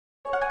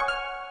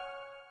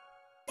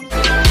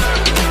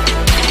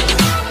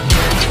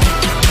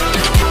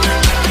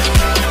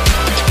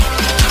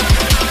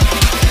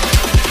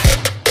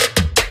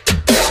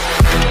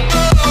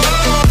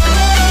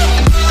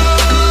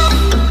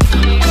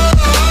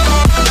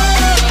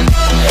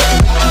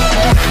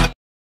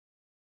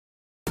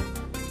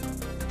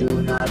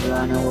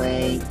Run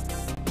away.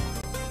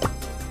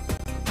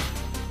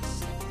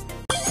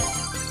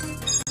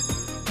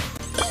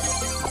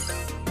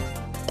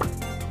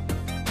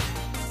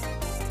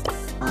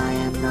 I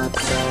am not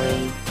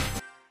sorry.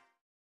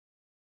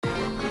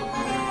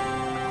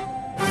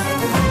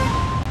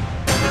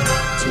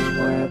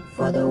 Teamwork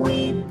for the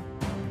win.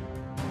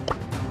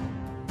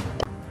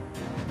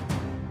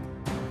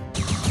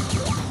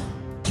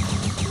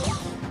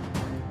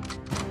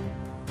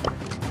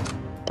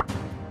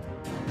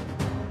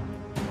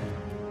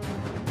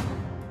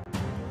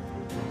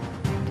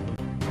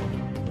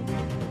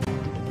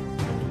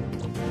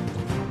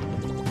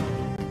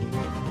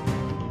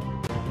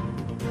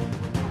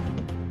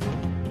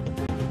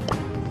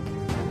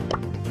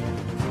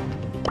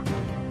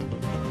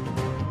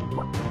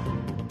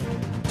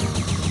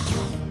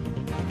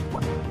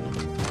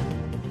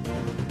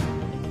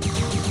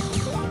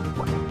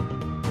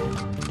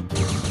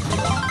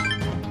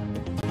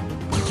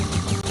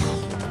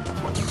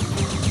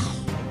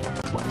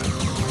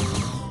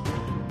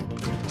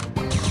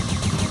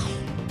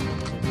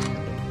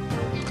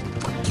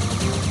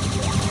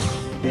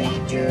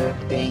 Danger,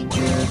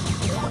 danger.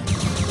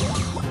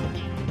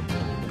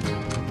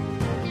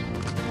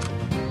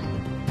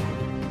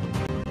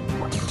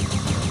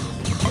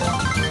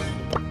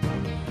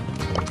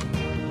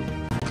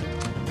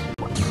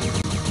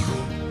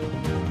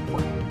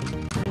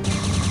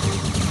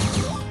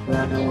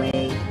 Run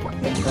away,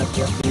 think of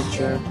your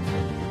future.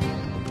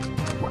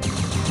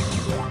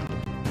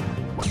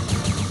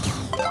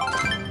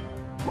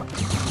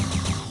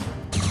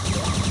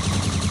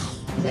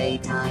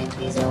 Playtime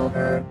is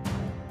over.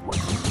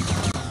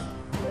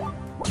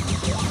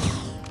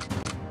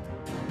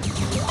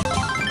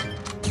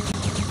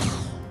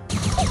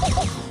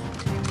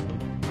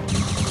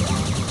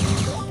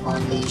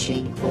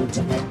 Unleashing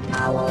ultimate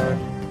power.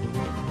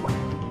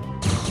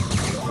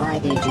 Why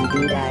did you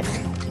do that?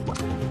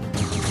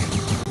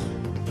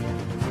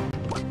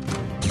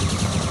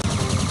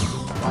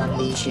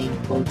 Unleashing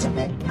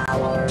ultimate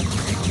power.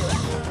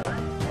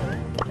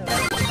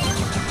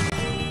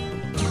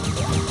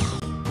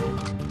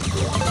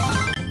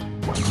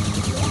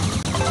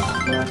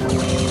 Run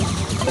away,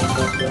 think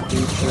of the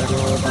future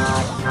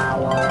robot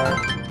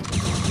power.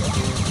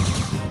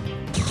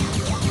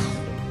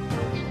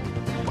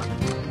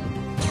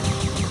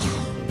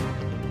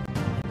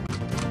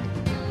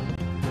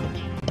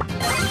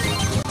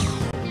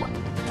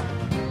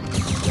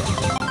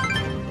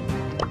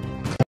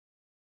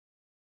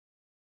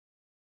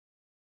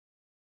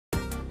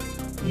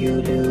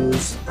 You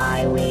lose,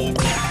 I win.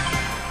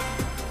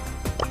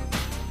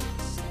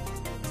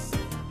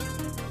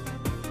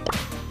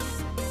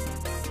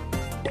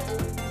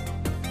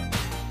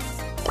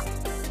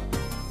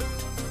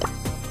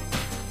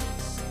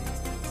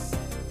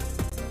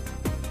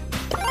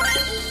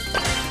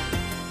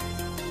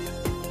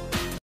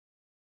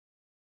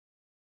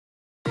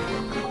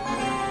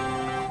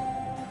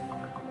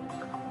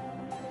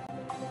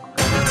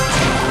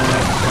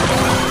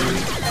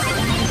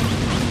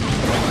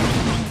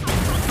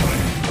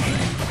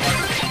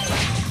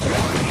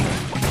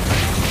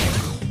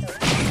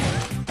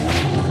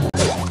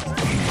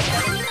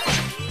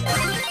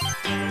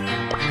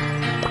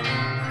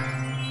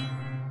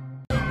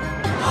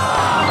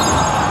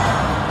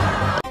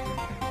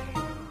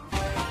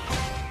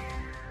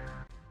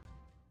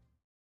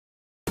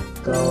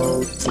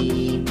 Go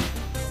team.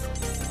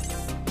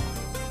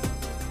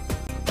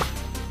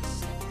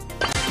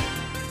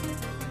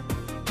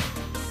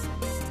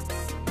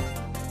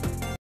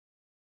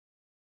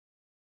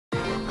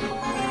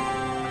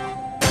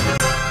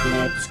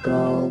 Let's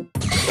go.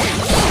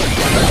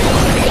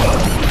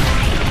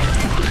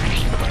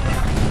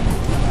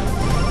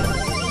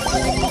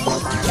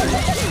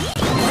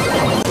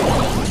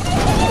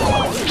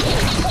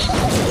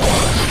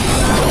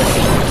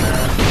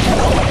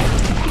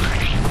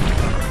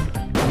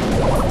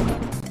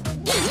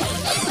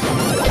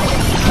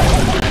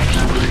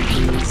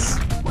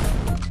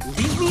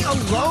 Leave me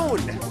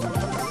alone!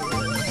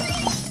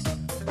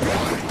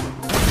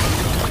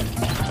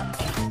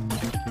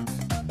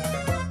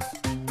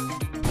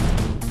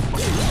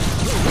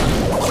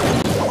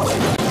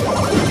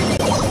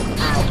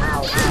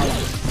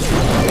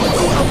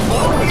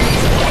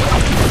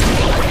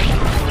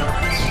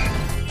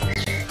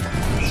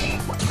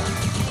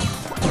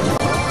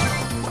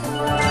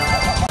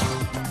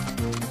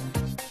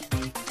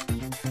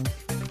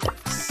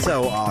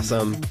 So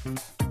awesome.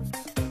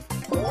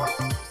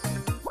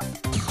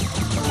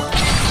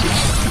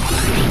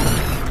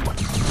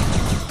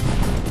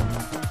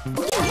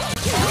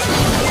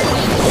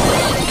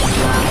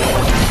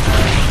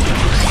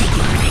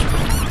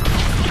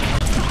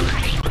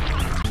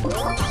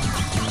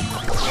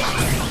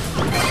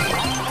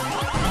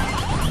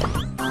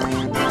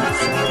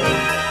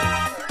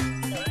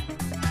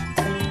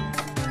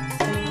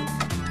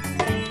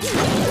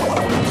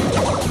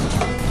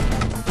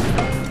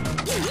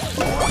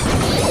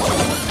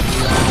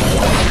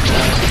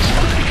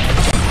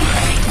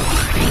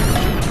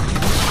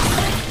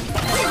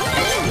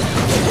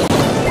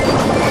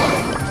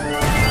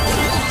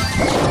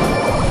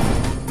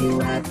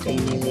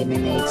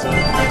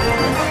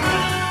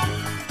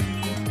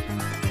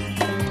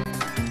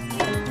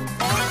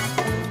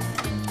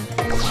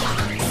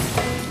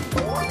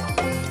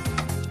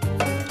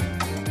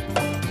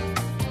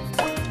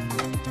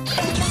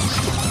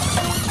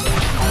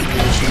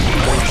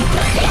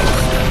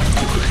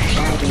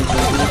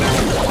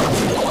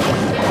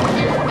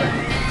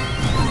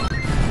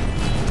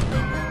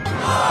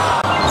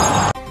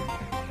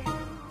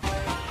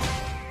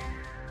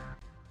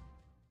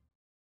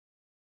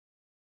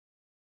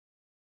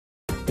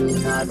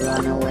 not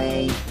run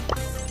away.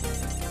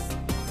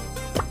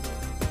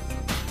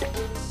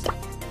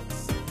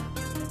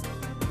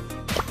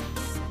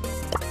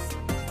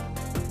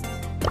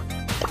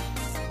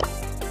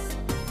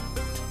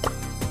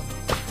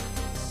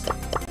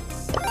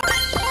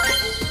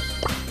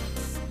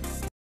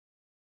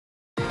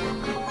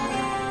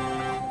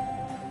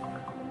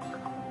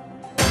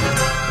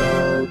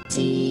 Go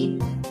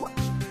team.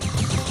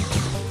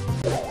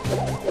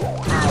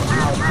 Ow,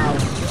 ow, ow.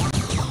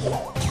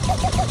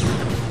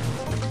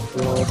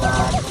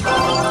 Robot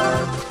power.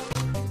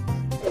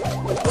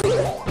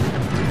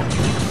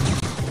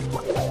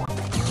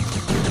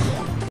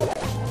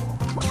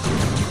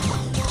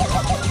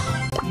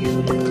 You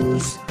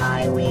lose,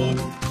 I win.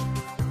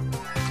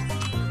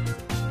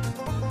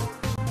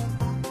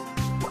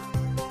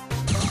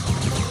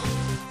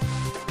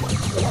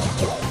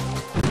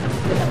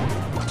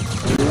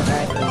 You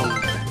hurt me.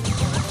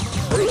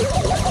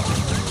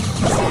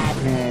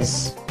 Sadness.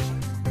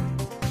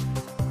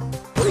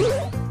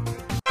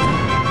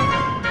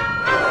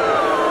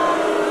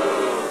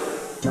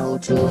 No,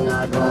 do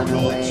not run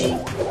away.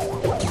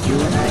 You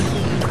hurt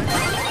me.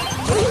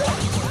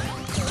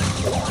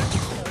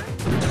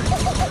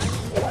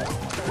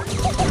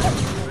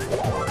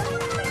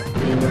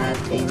 You have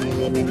been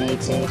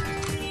eliminated.